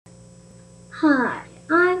Hi,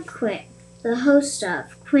 I'm Quinn, the host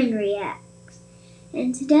of Quinn Reacts,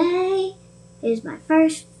 and today is my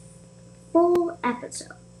first full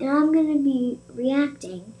episode, and I'm going to be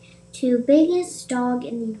reacting to Biggest Dog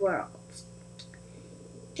in the World.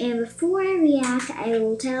 And before I react, I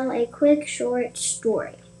will tell a quick short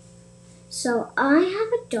story. So I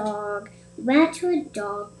have a dog. We went to a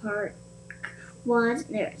dog park once,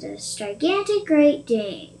 and there was this gigantic Great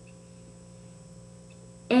Dane.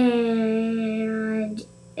 And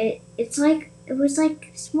it was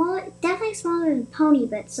like small, definitely smaller than a pony,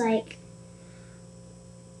 but it's like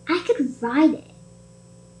I could ride it.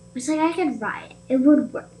 It's like I could ride it. It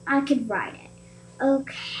would work. I could ride it.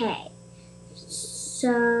 Okay.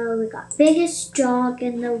 So we got biggest dog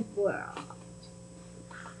in the world.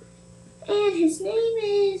 And his name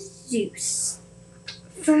is Zeus.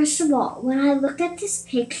 First of all, when I looked at this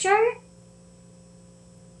picture,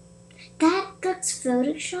 that looks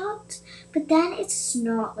photoshopped, but then it does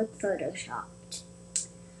not look photoshopped.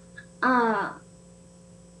 I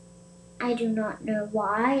do not know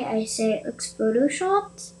why I say it looks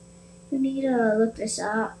photoshopped. You need to look this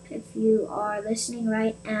up if you are listening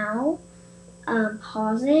right now.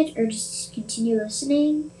 Pause it or just continue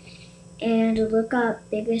listening and look up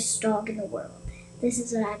biggest dog in the world. This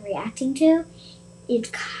is what I'm reacting to.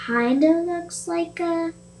 It kind of looks like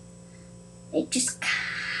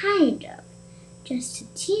just a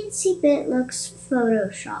teensy bit looks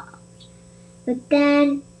photoshopped. But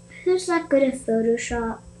then, who's that good at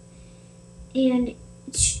Photoshop? And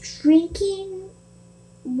it's drinking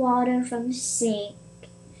water from the sink.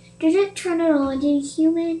 Did it turn it on into a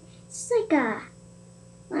human? It's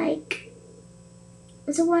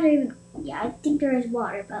is the water even? Yeah, I think there is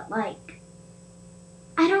water, but I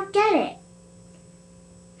don't get it.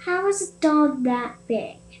 How is a dog that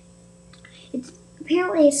big?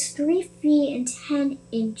 Apparently it's 3 feet and 10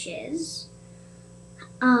 inches.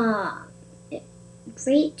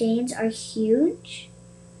 Great Danes are huge,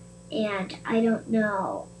 and I don't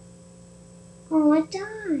know. Oh, it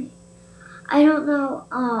died. I don't know.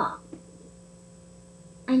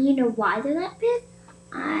 And you know why they're that big?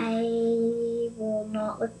 I will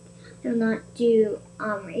not do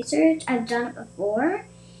research. I've done it before.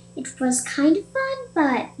 It was kind of fun,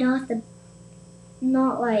 but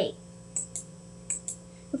not like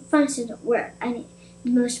the fun doesn't work. I mean,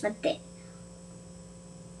 the most fun thing.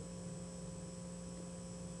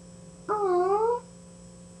 Oh,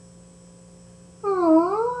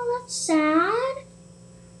 that's sad.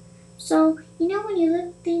 So, you know when you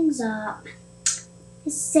look things up,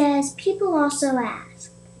 it says, people also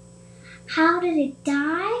ask, how did it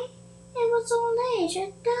die? It was old age.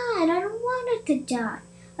 It died. I don't want it to die.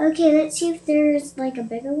 Okay, let's see if there's a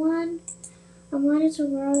bigger one. And what is the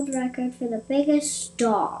world record for the biggest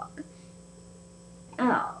dog?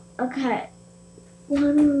 Oh, okay.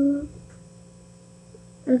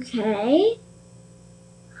 Okay.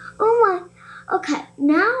 Oh my. Okay,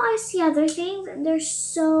 now I see other things and they're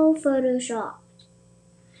so photoshopped.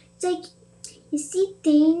 It's you see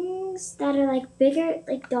things that are bigger,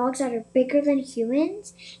 dogs that are bigger than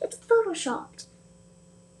humans. It's photoshopped.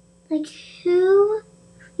 Who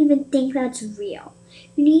even think that's real?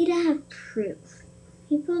 You need to have proof.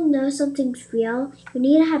 People know something's real. You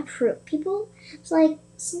need to have proof. It's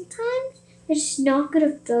sometimes they're just not good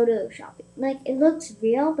at photoshopping. It looks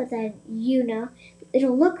real, but then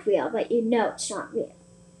it'll look real, but it's not real.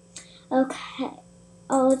 Okay.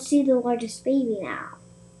 Oh, let's see the largest baby now.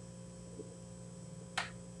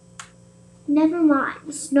 Never mind.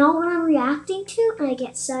 It's not what I'm reacting to, and I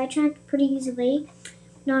get sidetracked pretty easily.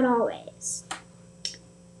 Not always.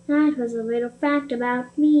 That was a little fact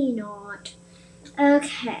about me, not.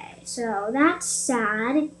 Okay, so that's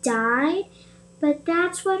sad. It died, but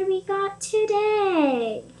that's what we got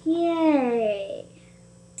today. Yay.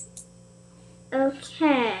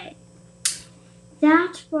 Okay.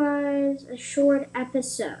 That was a short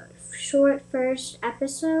episode. Short first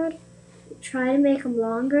episode. Try to make them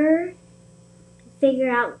longer. Figure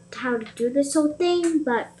out how to do this whole thing,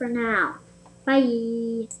 but for now,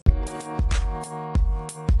 bye.